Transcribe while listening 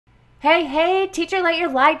Hey, Teacher Let Your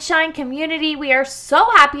Light Shine community. We are so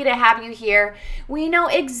happy to have you here. We know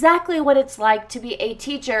exactly what it's like to be a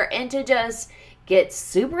teacher and to just get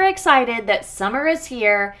super excited that summer is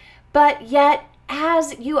here. But yet,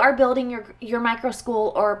 as you are building your micro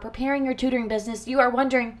school or preparing your tutoring business, you are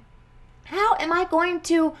wondering, how am I going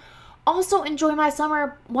to also enjoy my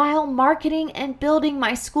summer while marketing and building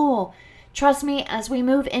my school? Trust me, as we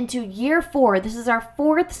move into year 4, this is our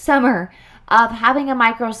 4th summer of having a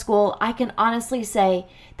micro school, I can honestly say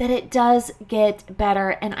that it does get better,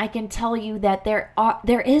 and I can tell you that there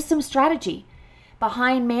is some strategy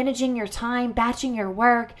behind managing your time, batching your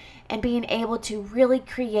work, and being able to really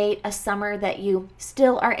create a summer that you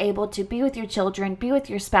still are able to be with your children, be with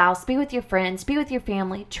your spouse, be with your friends, be with your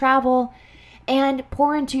family, travel, and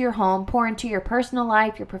pour into your home, pour into your personal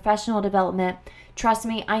life, your professional development. Trust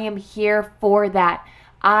me, I am here for that.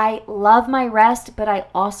 I love my rest, but I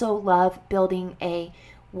also love building a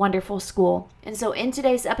wonderful school. And so in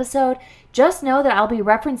today's episode, just know that I'll be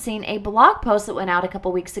referencing a blog post that went out a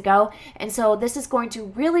couple weeks ago. And so this is going to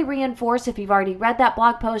really reinforce, if you've already read that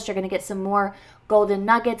blog post, you're going to get some more golden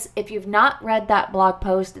nuggets. If you've not read that blog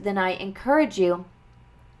post, then I encourage you,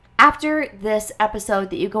 after this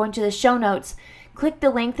episode, that you go into the show notes, click the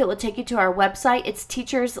link that will take you to our website. It's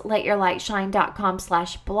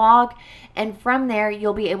teachersletyourlightshine.com/blog. And from there,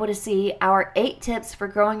 you'll be able to see our 8 tips for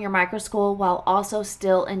growing your micro school while also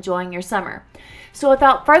still enjoying your summer. So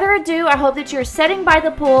without further ado, I hope that you're sitting by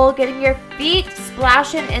the pool, getting your feet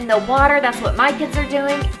splashing in the water. That's what my kids are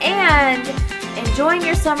doing. And enjoying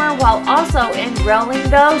your summer while also enrolling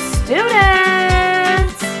those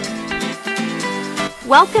students.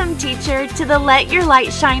 Welcome, teacher, to the Let Your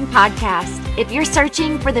Light Shine podcast. If you're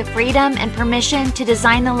searching for the freedom and permission to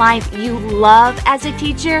design the life you love as a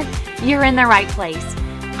teacher, you're in the right place.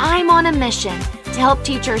 I'm on a mission to help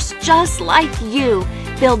teachers just like you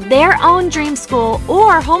build their own dream school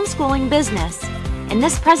or homeschooling business. In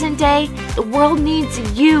this present day, the world needs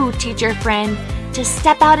you, teacher friend, to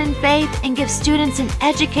step out in faith and give students an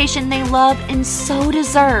education they love and so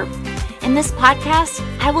deserve. In this podcast,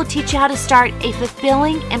 I will teach you how to start a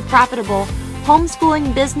fulfilling and profitable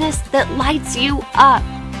homeschooling business that lights you up.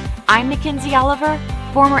 I'm Mackenzie Oliver,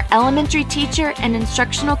 former elementary teacher and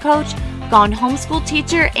instructional coach, gone homeschool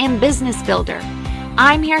teacher and business builder.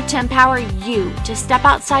 I'm here to empower you to step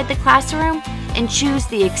outside the classroom and choose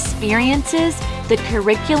the experiences, the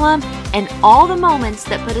curriculum, and all the moments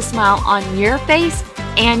that put a smile on your face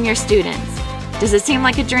and your students. Does it seem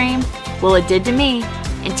like a dream? Well, it did to me,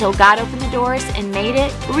 until God opened the doors and made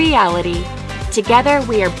it reality. Together,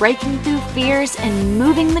 we are breaking through fears and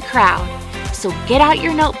moving the crowd. So get out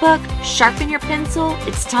your notebook, sharpen your pencil.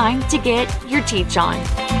 It's time to get your teach on.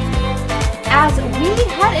 As we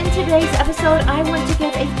head into today's episode, I want to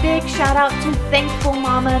give a big shout out to Thankful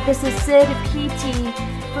Mama. This is Sid PT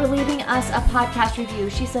for leaving us a podcast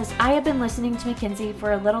review. She says, I have been listening to Mackenzie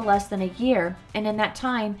for a little less than a year, and in that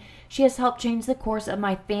time, she has helped change the course of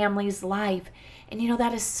my family's life. And you know,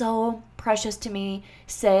 that is so precious to me,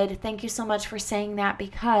 Sid. Thank you so much for saying that,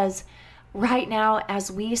 because right now,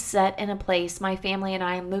 as we sit in a place, my family and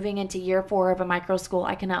I are moving into year 4 of a micro school,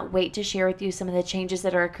 I cannot wait to share with you some of the changes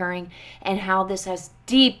that are occurring and how this has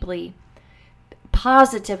deeply,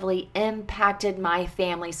 positively impacted my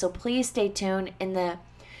family. So please stay tuned in the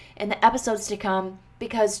episodes to come,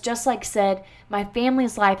 because just like Sid, my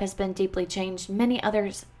family's life has been deeply changed. Many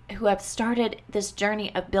others who have started this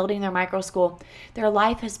journey of building their micro school, their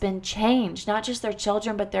life has been changed, not just their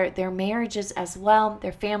children, but their marriages as well,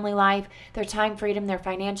 their family life, their time freedom, their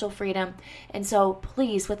financial freedom. And so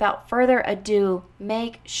please, without further ado,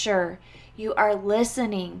 make sure you are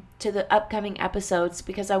listening to the upcoming episodes,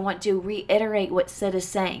 because I want to reiterate what Sid is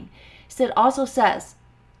saying. Sid also says,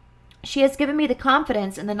 she has given me the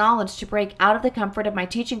confidence and the knowledge to break out of the comfort of my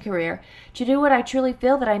teaching career to do what I truly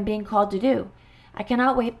feel that I'm being called to do. I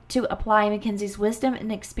cannot wait to apply Mackenzie's wisdom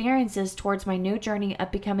and experiences towards my new journey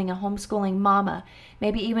of becoming a homeschooling mama,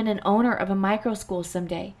 maybe even an owner of a micro school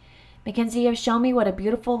someday. Mackenzie has shown me what a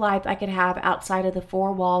beautiful life I could have outside of the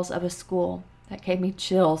 4 walls of a school. That gave me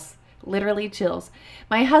chills, literally chills.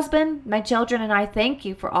 My husband, my children, and I thank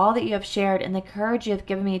you for all that you have shared and the courage you have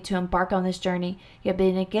given me to embark on this journey. You have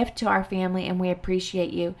been a gift to our family, and we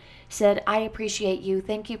appreciate you. Sid, I appreciate you.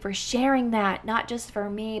 Thank you for sharing that, not just for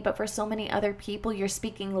me, but for so many other people. You're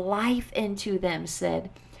speaking life into them, Sid.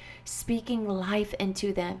 Speaking life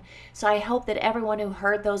into them. So I hope that everyone who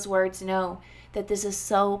heard those words know that this is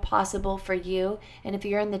so possible for you. And if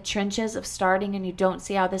you're in the trenches of starting and you don't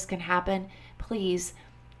see how this can happen, please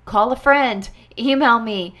call a friend, email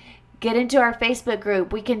me, Get into our Facebook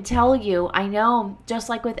group. We can tell you, I know, just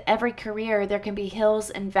like with every career, there can be hills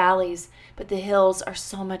and valleys, but the hills are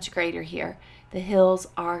so much greater here. The hills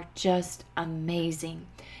are just amazing.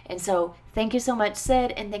 And so thank you so much,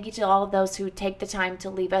 Sid, and thank you to all of those who take the time to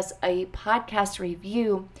leave us a podcast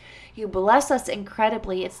review. You bless us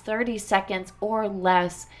incredibly. It's 30 seconds or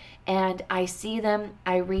less, and I see them,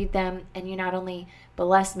 I read them, and you not only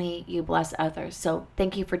bless me, you bless others. So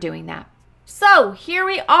thank you for doing that. So here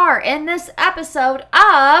we are in this episode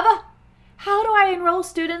of how do I enroll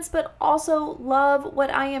students but also love what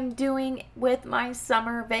I am doing with my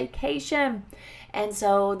summer vacation. And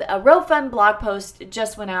so a real fun blog post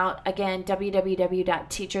just went out. Again,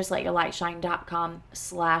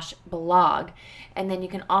 www.teachersletyourlightshine.com/blog. And then you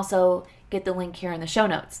can also get the link here in the show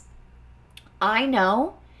notes. I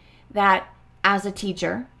know that as a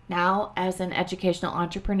teacher, now as an educational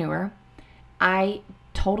entrepreneur, I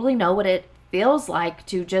totally know what it feels like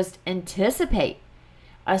to just anticipate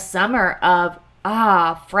a summer of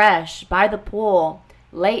fresh, by the pool,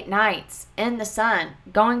 late nights, in the sun,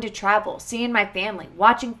 going to travel, seeing my family,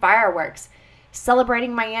 watching fireworks,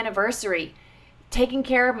 celebrating my anniversary, taking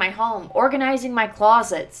care of my home, organizing my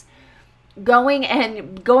closets, going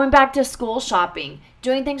back to school shopping,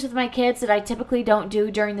 doing things with my kids that I typically don't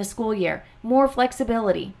do during the school year, more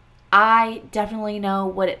flexibility. I definitely know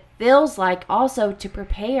what it feels like also to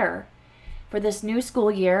prepare for this new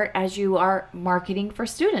school year as you are marketing for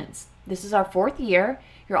students. This is our 4th year.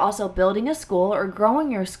 You're also building a school or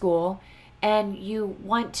growing your school, and you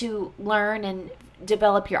want to learn and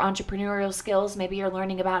develop your entrepreneurial skills. Maybe you're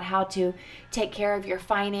learning about how to take care of your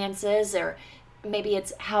finances, or maybe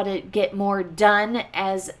it's how to get more done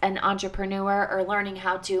as an entrepreneur, or learning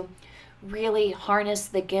how to really harness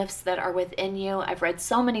the gifts that are within you. I've read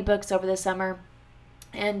so many books over the summer,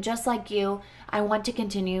 and just like you, I want to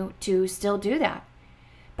continue to still do that.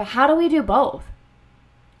 But how do we do both?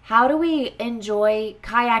 How do we enjoy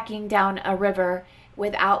kayaking down a river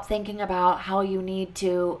without thinking about how you need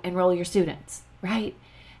to enroll your students, right?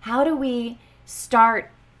 How do we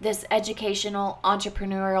start this educational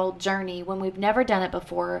entrepreneurial journey when we've never done it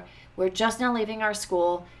before? We're just now leaving our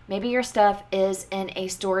school. Maybe your stuff is in a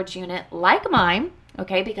storage unit like mine,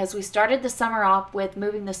 okay? Because we started the summer off with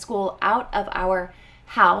moving the school out of our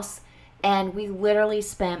house, and we literally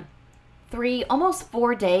spent 3, almost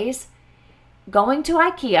 4 days going to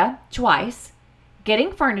IKEA twice,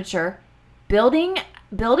 getting furniture, building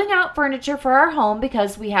out furniture for our home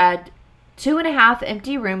because we had 2.5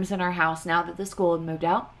 empty rooms in our house now that the school had moved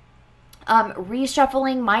out,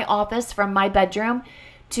 reshuffling my office from my bedroom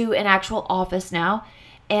to an actual office now,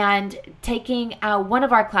 and taking one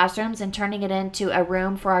of our classrooms and turning it into a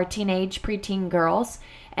room for our preteen girls,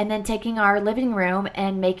 and then taking our living room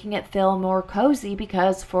and making it feel more cozy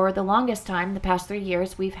because for the longest time, the past 3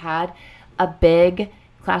 years, we've had a big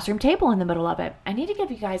classroom table in the middle of it. I need to give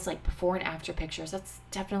you guys like before and after pictures. That's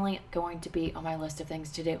definitely going to be on my list of things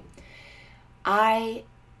to do. I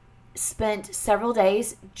spent several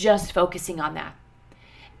days just focusing on that.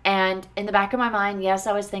 And in the back of my mind, yes,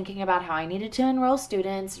 I was thinking about how I needed to enroll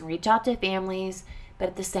students and reach out to families, but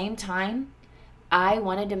at the same time, I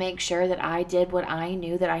wanted to make sure that I did what I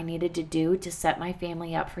knew that I needed to do to set my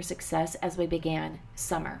family up for success as we began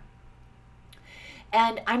summer.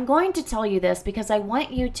 And I'm going to tell you this because I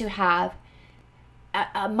want you to have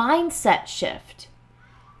a mindset shift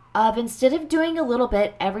of, instead of doing a little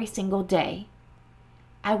bit every single day,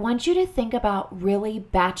 I want you to think about really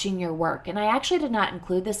batching your work. And I actually did not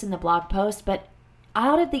include this in the blog post, but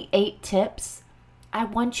out of the 8 tips, I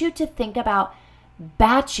want you to think about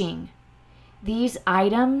batching these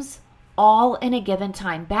items all in a given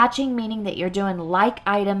time. Batching meaning that you're doing like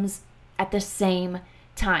items at the same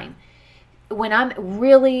time. When I'm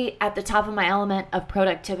really at the top of my element of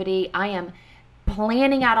productivity, I am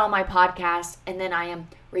planning out all my podcasts, and then I am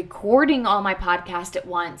recording all my podcasts at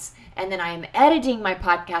once, and then I am editing my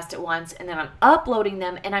podcast at once, and then I'm uploading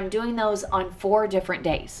them, and I'm doing those on 4 different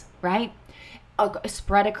days, right?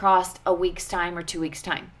 Spread across a week's time or 2 weeks'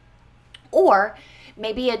 time. Or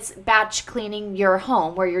maybe it's batch cleaning your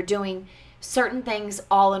home where you're doing certain things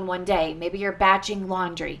all in one day. Maybe you're batching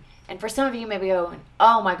laundry. And for some of you, maybe going,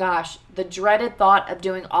 oh my gosh, the dreaded thought of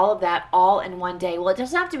doing all of that all in one day. Well, it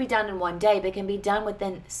doesn't have to be done in one day, but it can be done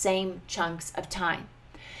within same chunks of time.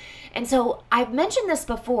 And so I've mentioned this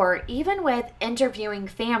before, even with interviewing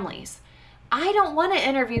families. I don't want to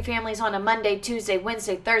interview families on a Monday, Tuesday,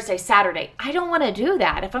 Wednesday, Thursday, Saturday. I don't want to do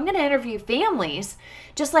that. If I'm going to interview families,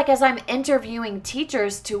 just like as I'm interviewing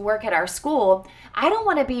teachers to work at our school, I don't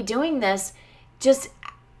want to be doing this just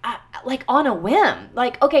like on a whim.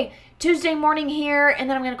 Like, okay, Tuesday morning here, and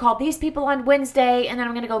then I'm going to call these people on Wednesday, and then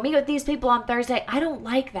I'm going to go meet with these people on Thursday. I don't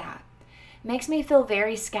like that. It makes me feel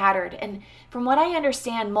very scattered. And from what I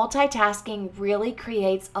understand, multitasking really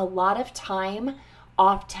creates a lot of time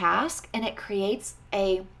off task, and it creates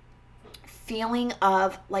a feeling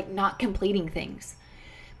of like not completing things.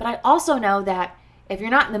 But I also know that if you're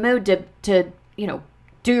not in the mood to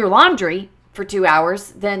do your laundry for 2 hours,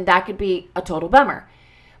 then that could be a total bummer.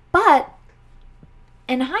 But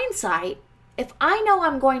in hindsight, if I know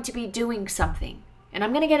I'm going to be doing something, and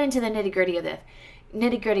I'm going to get into the nitty-gritty of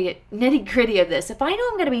this, if I know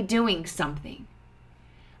I'm going to be doing something,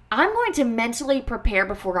 I'm going to mentally prepare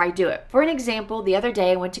before I do it. For an example, the other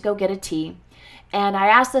day I went to go get a tea, and I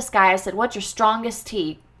asked this guy, I said, "What's your strongest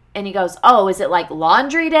tea?" And he goes, "Oh, is it like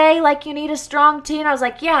laundry day? Like you need a strong tea?" And I was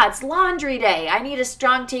like, "Yeah, it's laundry day. I need a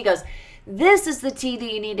strong tea." He goes, "This is the tea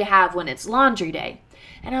that you need to have when it's laundry day."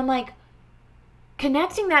 And I'm like,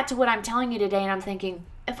 connecting that to what I'm telling you today, and I'm thinking,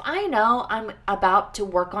 if I know I'm about to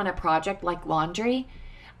work on a project like laundry,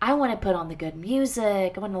 I want to put on the good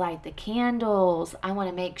music. I want to light the candles. I want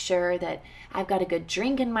to make sure that I've got a good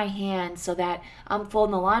drink in my hand so that I'm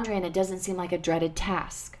folding the laundry and it doesn't seem like a dreaded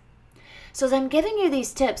task. So as I'm giving you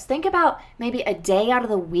these tips, think about maybe a day out of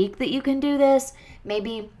the week that you can do this,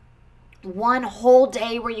 maybe one whole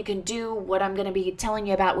day where you can do what I'm going to be telling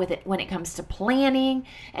you about with it when it comes to planning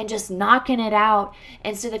and just knocking it out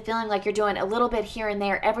instead of feeling like you're doing a little bit here and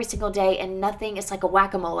there every single day and nothing. It's like a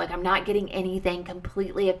whack-a-mole. Like I'm not getting anything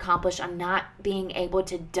completely accomplished. I'm not being able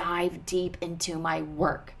to dive deep into my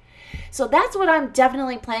work. So that's what I'm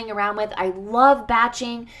definitely playing around with. I love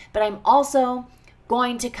batching, but I'm also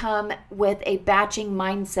going to come with a batching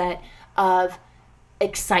mindset of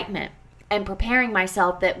excitement and preparing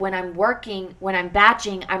myself that when I'm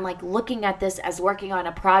batching, I'm like looking at this as working on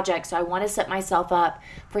a project. So I want to set myself up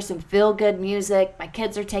for some feel-good music. My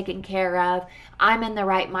kids are taken care of. I'm in the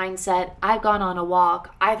right mindset. I've gone on a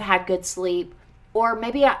walk. I've had good sleep. Or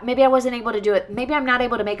maybe I wasn't able to do it. Maybe I'm not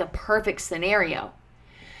able to make a perfect scenario.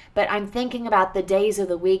 But I'm thinking about the days of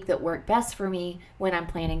the week that work best for me when I'm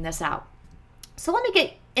planning this out. So let me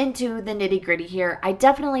get into the nitty-gritty here. I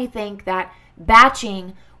definitely think that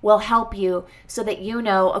batching will help you so that you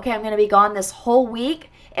know, okay, I'm going to be gone this whole week.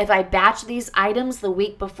 If I batch these items the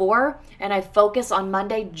week before and I focus on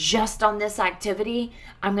Monday just on this activity,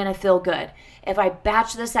 I'm going to feel good. If I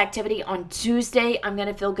batch this activity on Tuesday, I'm going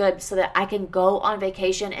to feel good so that I can go on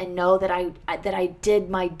vacation and know that I did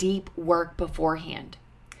my deep work beforehand.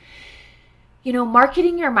 You know,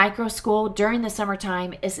 marketing your micro school during the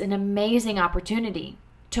summertime is an amazing opportunity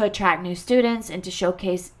to attract new students and to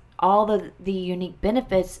showcase all the unique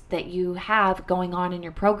benefits that you have going on in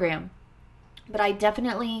your program. But I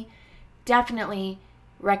definitely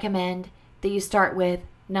recommend that you start with,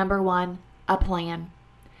 number one, a plan.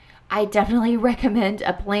 I definitely recommend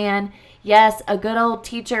a plan. Yes, a good old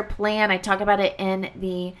teacher plan. I talk about it in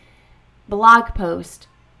the blog post.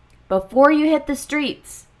 Before you hit the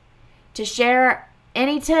streets, to share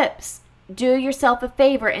any tips, do yourself a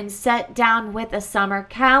favor and sit down with a summer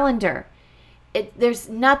calendar. There's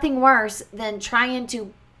nothing worse than trying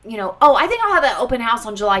to, I think I'll have an open house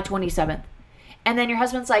on July 27th. And then your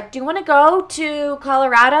husband's like, do you want to go to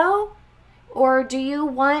Colorado? Or do you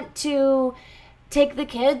want to take the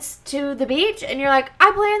kids to the beach? And you're like,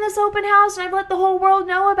 I planned this open house and I've let the whole world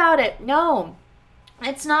know about it. No,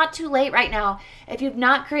 it's not too late right now. If you've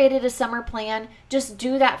not created a summer plan, just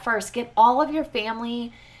do that first. Get all of your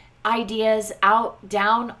family ideas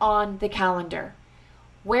down on the calendar.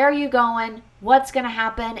 Where are you going? What's going to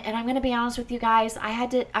happen? And I'm going to be honest with you guys.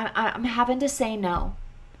 I'm having to say no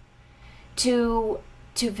to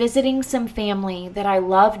visiting some family that I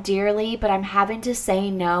love dearly, but I'm having to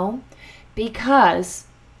say no because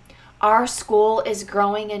our school is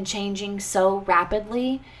growing and changing so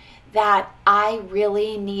rapidly that I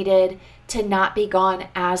really needed to not be gone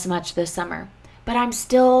as much this summer. But I'm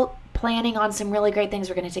still planning on some really great things.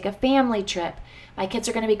 We're going to take a family trip. My kids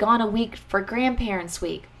are going to be gone a week for Grandparents'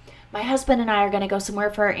 Week. My husband and I are going to go somewhere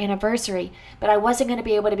for our anniversary, but I wasn't going to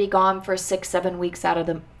be able to be gone for 6-7 weeks out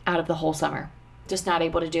of the whole summer. Just not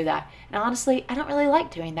able to do that. And honestly, I don't really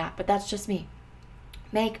like doing that, but that's just me.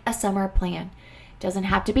 Make a summer plan. Doesn't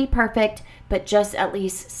have to be perfect, but just at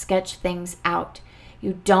least sketch things out.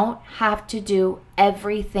 You don't have to do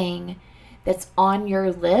everything that's on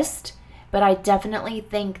your list, but I definitely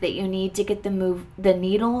think that you need to get the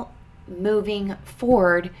needle moving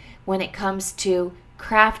forward when it comes to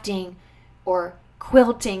crafting or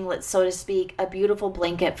quilting, so to speak, a beautiful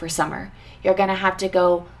blanket for summer. You're going to have to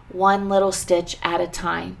go one little stitch at a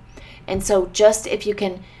time. And so just if you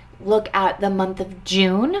can look at the month of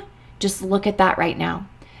June, just look at that right now.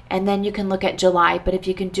 And then you can look at July. But if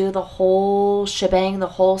you can do the whole shebang, the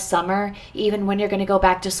whole summer, even when you're going to go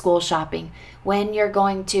back to school shopping, when you're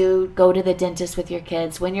going to go to the dentist with your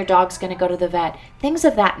kids, when your dog's going to go to the vet, things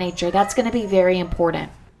of that nature, that's going to be very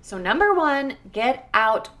important. So number 1, get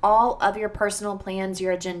out all of your personal plans,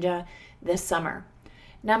 your agenda this summer.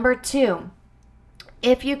 Number 2,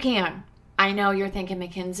 if you can, I know you're thinking,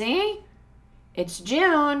 Mackenzie, it's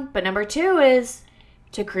June, but number 2 is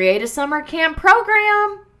to create a summer camp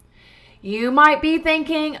program. You might be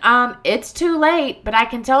thinking, it's too late, but I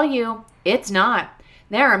can tell you it's not.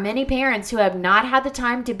 There are many parents who have not had the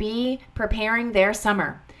time to be preparing their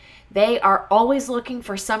summer. They are always looking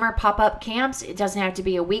for summer pop-up camps. It doesn't have to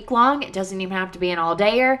be a week long. It doesn't even have to be an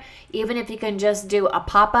all-dayer. Even if you can just do a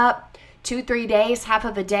pop-up 2-3 days, half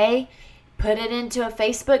of a day, put it into a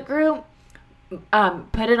Facebook group,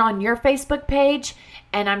 put it on your Facebook page,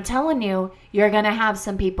 and I'm telling you, you're going to have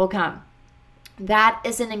some people come. That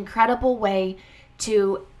is an incredible way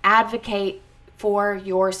to advocate for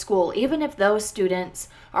your school. Even if those students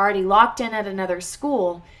are already locked in at another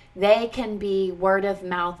school, they can be word of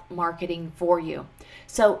mouth marketing for you.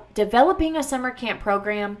 So developing a summer camp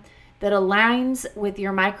program that aligns with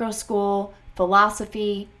your Microschool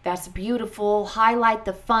philosophy, that's beautiful, highlight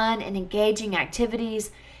the fun and engaging activities,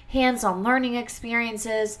 hands-on learning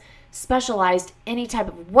experiences, specialized any type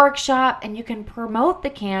of workshop, and you can promote the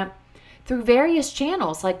camp through various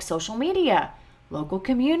channels like social media, local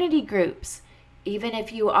community groups. Even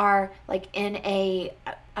if you are like in a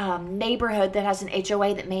neighborhood that has an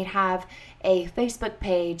HOA that may have a Facebook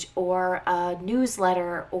page or a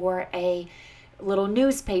newsletter or a little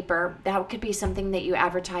newspaper, that could be something that you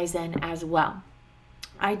advertise in as well.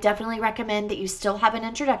 I definitely recommend that you still have an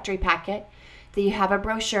introductory packet, that you have a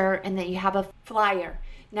brochure, and that you have a flyer.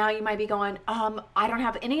 Now you might be going, I don't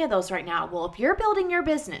have any of those right now. Well, if you're building your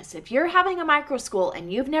business, if you're having a Microschool and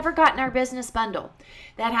you've never gotten our business bundle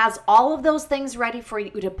that has all of those things ready for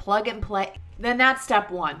you to plug and play, then that's step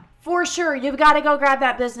 1. For sure, you've got to go grab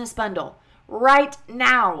that business bundle right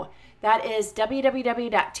now. That is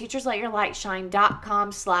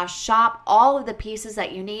www.teachersletyourlightshine.com/shop. All of the pieces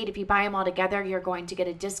that you need, if you buy them all together, you're going to get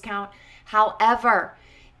a discount. However,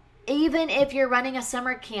 even if you're running a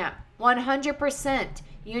summer camp, 100%,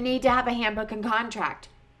 you need to have a handbook and contract.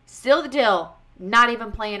 Still the deal, not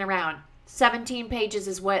even playing around. 17 pages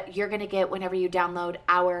is what you're going to get whenever you download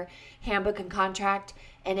our handbook and contract,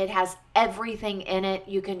 and it has everything in it.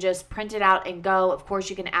 You can just print it out and go. Of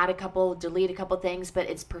course, you can add a couple, delete a couple things, but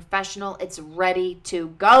it's professional. It's ready to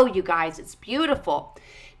go, you guys. It's beautiful.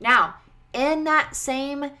 Now, in that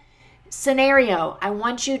same scenario, I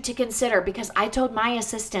want you to consider, because I told my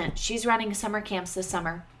assistant, she's running summer camps this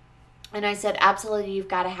summer, and I said, absolutely, you've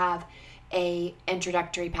got to have a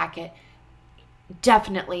introductory packet,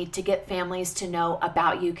 definitely, to get families to know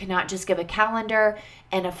about you. Cannot just give a calendar,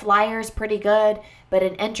 and a flyer is pretty good, but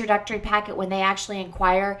an introductory packet when they actually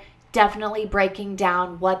inquire, definitely breaking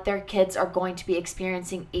down what their kids are going to be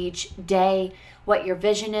experiencing each day, what your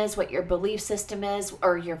vision is, what your belief system is,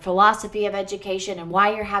 or your philosophy of education, and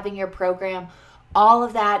why you're having your program. All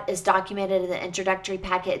of that is documented in the introductory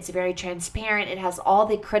packet. It's very transparent. It has all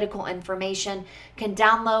the critical information. Can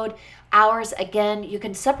download ours. Again, you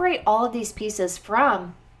can separate all of these pieces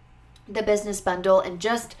from the business bundle and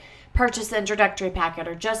just purchase the introductory packet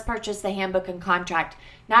or just purchase the handbook and contract.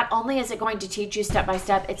 Not only is it going to teach you step by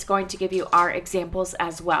step, it's going to give you our examples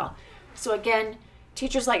as well. So again,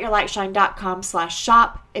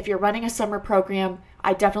 teachersletyourlightshine.com/shop. If you're running a summer program,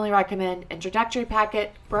 I definitely recommend introductory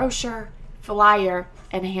packet, brochure, flyer,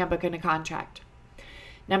 and a handbook and a contract.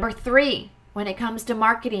 Number 3, when it comes to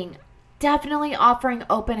marketing, definitely offering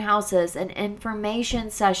open houses and information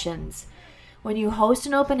sessions. When you host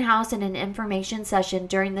an open house and an information session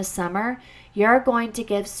during the summer, you're going to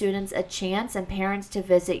give students a chance and parents to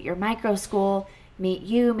visit your Microschool, meet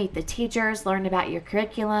you, meet the teachers, learn about your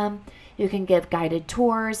curriculum. You can give guided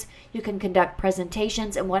tours. You can conduct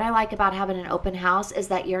presentations. And what I like about having an open house is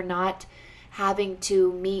that you're not having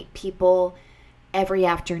to meet people every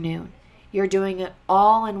afternoon. You're doing it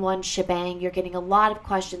all in one shebang. You're getting a lot of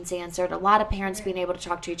questions answered, a lot of parents being able to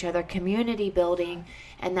talk to each other, community building,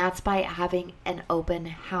 and that's by having an open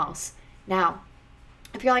house. Now,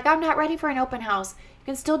 if you're like, I'm not ready for an open house, you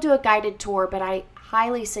can still do a guided tour, but I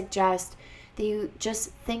highly suggest that you just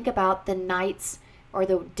think about the nights or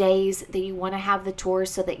the days that you want to have the tours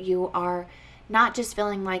so that you are not just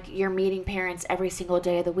feeling like you're meeting parents every single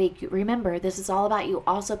day of the week. Remember, this is all about you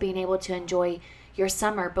also being able to enjoy your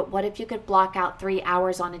summer, but what if you could block out 3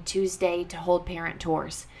 hours on a Tuesday to hold parent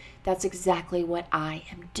tours? That's exactly what I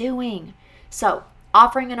am doing. So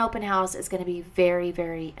offering an open house is going to be very,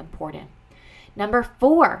 very important. Number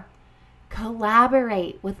 4,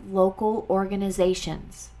 Collaborate with local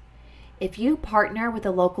organizations. If you partner with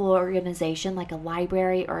a local organization like a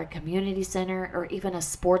library or a community center or even a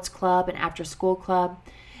sports club, an after-school club,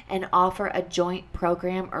 and offer a joint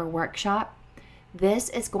program or workshop, this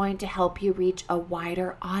is going to help you reach a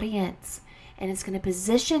wider audience, and it's going to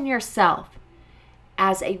position yourself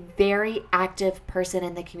as a very active person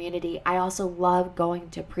in the community. I also love going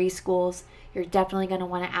to preschools. You're definitely going to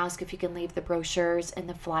want to ask if you can leave the brochures and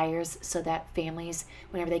the flyers so that families,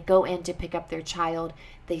 whenever they go in to pick up their child,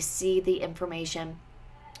 they see the information,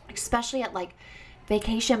 especially at like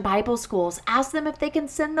vacation Bible schools. Ask them if they can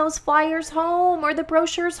send those flyers home or the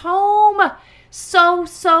brochures home.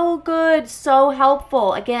 So good, so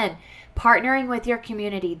helpful. Again, partnering with your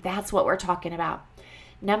community, that's what we're talking about.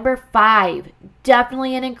 Number 5,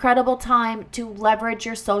 definitely an incredible time to leverage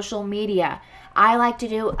your social media. I like to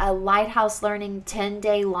do a Lighthouse Learning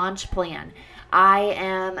 10-day launch plan. I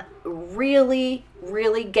am really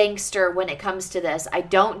gangster when it comes to this. I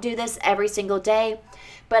don't do this every single day,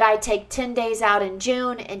 but I take 10 days out in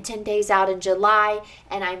June and 10 days out in July,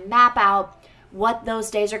 and I map out what those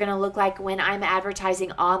days are going to look like when I'm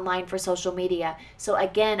advertising online for social media. So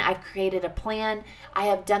again, I've created a plan. I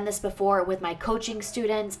have done this before with my coaching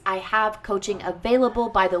students. I have coaching available,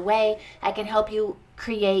 by the way. I can help you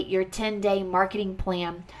create your 10-day marketing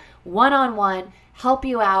plan one-on-one, help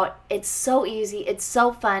you out. It's so easy. It's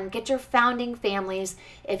so fun. Get your founding families.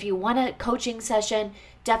 If you want a coaching session,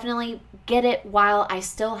 definitely get it while I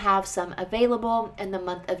still have some available in the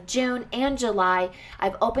month of June and July.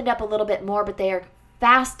 I've opened up a little bit more, but they are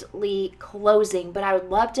fastly closing. But I would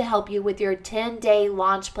love to help you with your 10-day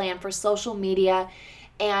launch plan for social media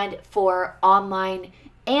and for online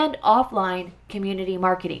and offline community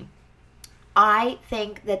marketing. I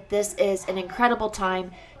think that this is an incredible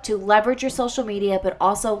time to leverage your social media, but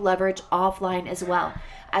also leverage offline as well.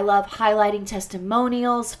 I love highlighting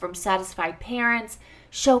testimonials from satisfied parents,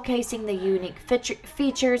 showcasing the unique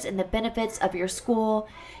features and the benefits of your school.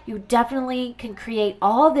 You definitely can create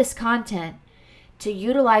all of this content to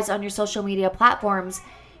utilize on your social media platforms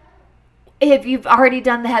if you've already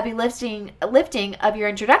done the heavy lifting of your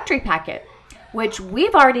introductory packet, which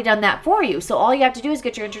we've already done that for you. So all you have to do is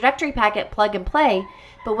get your introductory packet, plug and play.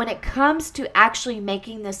 But when it comes to actually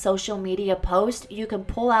making the social media post, you can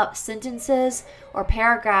pull out sentences or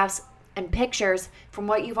paragraphs and pictures from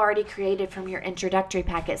what you've already created from your introductory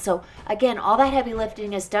packet. So again, all that heavy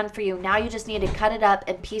lifting is done for you. Now you just need to cut it up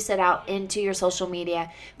and piece it out into your social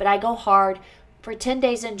media. But I go hard for 10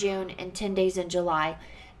 days in June and 10 days in July.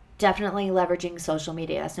 Definitely leveraging social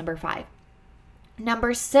media. That's number 5.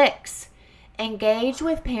 Number 6, engage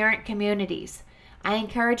with parent communities. I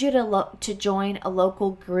encourage you to join a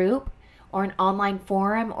local group or an online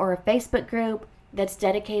forum or a Facebook group that's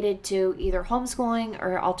dedicated to either homeschooling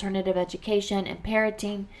or alternative education and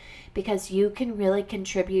parenting, because you can really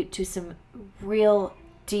contribute to some real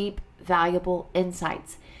deep, valuable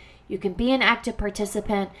insights. You can be an active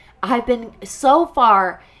participant. I've been so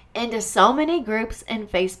far into so many groups in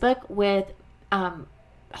Facebook with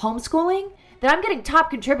homeschooling that I'm getting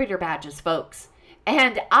top contributor badges, folks.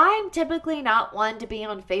 And I'm typically not one to be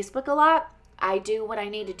on Facebook a lot. I do what I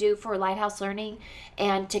need to do for Lighthouse Learning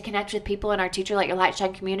and to connect with people in our Teacher Let Your Light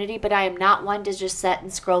Shine community, but I am not one to just sit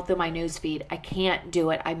and scroll through my news feed. I can't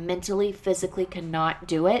do it. I mentally, physically cannot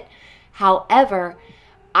do it. However,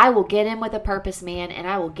 I will get in with a purpose, man, and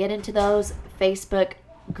I will get into those Facebook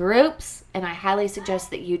groups, and I highly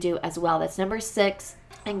suggest that you do as well. That's number 6,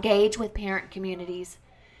 engage with parent communities.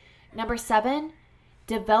 Number 7,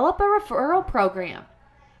 develop a referral program.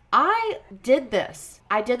 I did this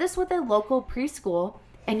with a local preschool,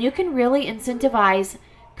 and you can really incentivize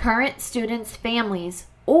current students' families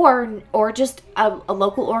or just a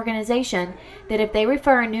local organization that if they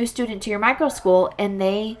refer a new student to your microschool and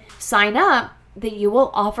they sign up, that you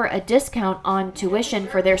will offer a discount on tuition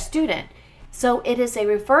for their student. So it is a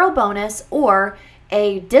referral bonus or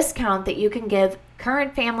a discount that you can give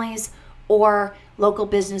current families or local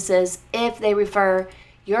businesses if they refer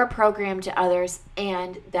your program to others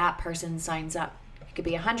and that person signs up. It could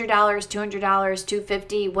be $100, $200,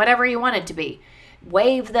 $250, whatever you want it to be.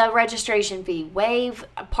 Waive the registration fee, waive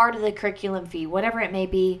a part of the curriculum fee, whatever it may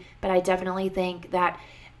be. But I definitely think that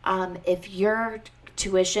if your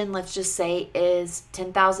tuition, let's just say, is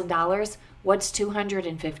 $10,000, what's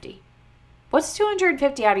 $250? What's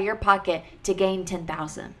 $250 out of your pocket to gain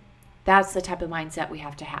 $10,000? That's the type of mindset we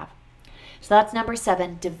have to have. So that's number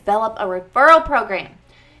 7, develop a referral program.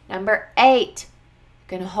 Number 8,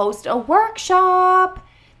 you can host a workshop.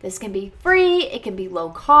 This can be free. It can be low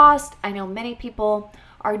cost. I know many people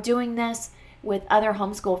are doing this. with other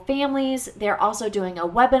homeschool families. They're also doing a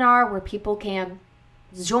webinar where people can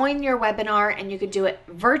join your webinar, and you could do it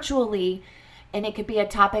virtually, and it could be a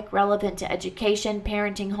topic relevant to education,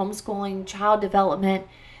 parenting, homeschooling, child development.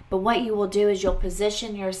 But what you will do is you'll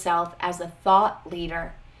position yourself as a thought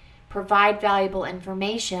leader, provide valuable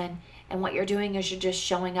information, and what you're doing is you're just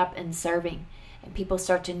showing up and serving. And people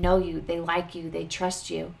start to know you, they like you, they trust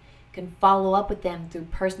you. You can follow up with them through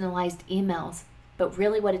personalized emails. But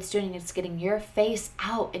really what it's doing is getting your face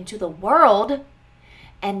out into the world,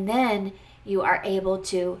 and then you are able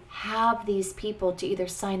to have these people to either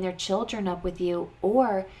sign their children up with you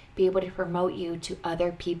or be able to promote you to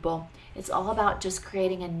other people. It's all about just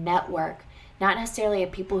creating a network, not necessarily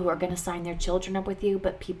of people who are going to sign their children up with you,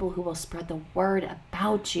 but people who will spread the word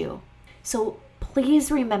about you. So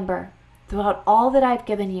please remember, throughout all that I've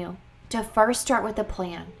given you, to first start with a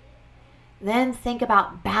plan. Then think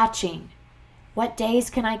about batching. What days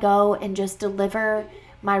can I go and just deliver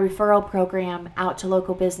my referral program out to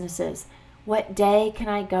local businesses? What day can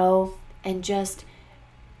I go and just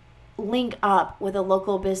link up with a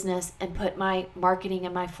local business and put my marketing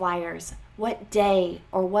and my flyers? What day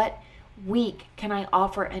or what week can I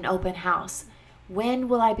offer an open house? When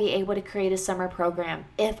will I be able to create a summer program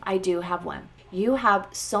if I do have one? You have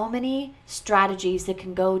so many strategies that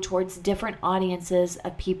can go towards different audiences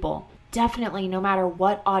of people. Definitely, no matter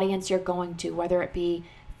what audience you're going to, whether it be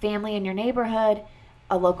family in your neighborhood,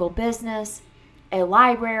 a local business, a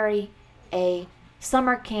library, a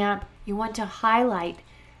summer camp, you want to highlight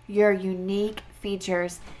your unique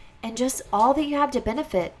features and just all that you have to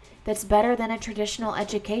benefit that's better than a traditional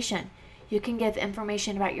education. You can give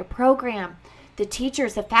information about your program, the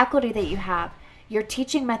teachers, the faculty that you have, your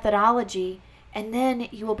teaching methodology, and then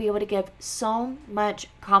you will be able to give so much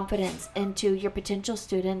confidence into your potential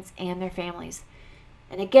students and their families.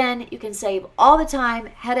 And again, you can save all the time,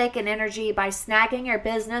 headache, and energy by snagging your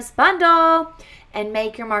business bundle and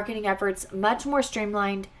make your marketing efforts much more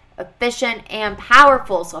streamlined, efficient, and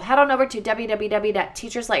powerful. So head on over to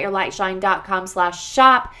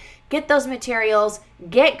www.teachersletyourlightshine.com/shop. Get those materials,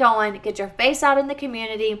 get going, get your face out in the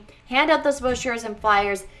community, hand out those brochures and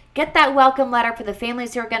flyers, get that welcome letter for the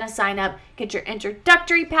families who are going to sign up, get your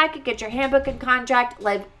introductory packet, get your handbook and contract.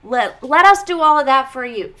 Let us do all of that for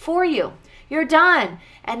you. You're done.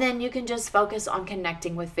 And then you can just focus on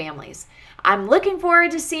connecting with families. I'm looking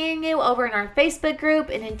forward to seeing you over in our Facebook group.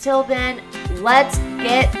 And until then, let's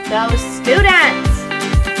get those students.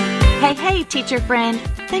 Hey, teacher friend.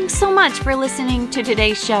 Thanks so much for listening to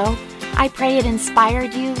today's show. I pray it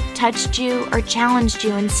inspired you, touched you, or challenged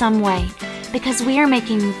you in some way, because we are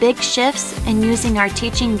making big shifts and using our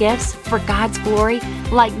teaching gifts for God's glory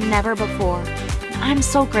like never before. I'm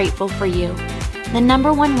so grateful for you. The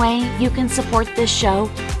number one way you can support this show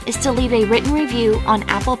is to leave a written review on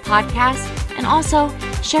Apple Podcasts, and also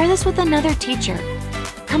share this with another teacher.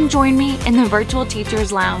 Come join me in the Virtual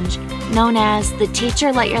Teachers Lounge, known as the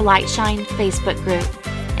Teacher Let Your Light Shine Facebook group.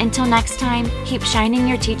 Until next time, keep shining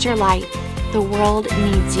your teacher light. The world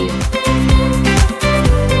needs you.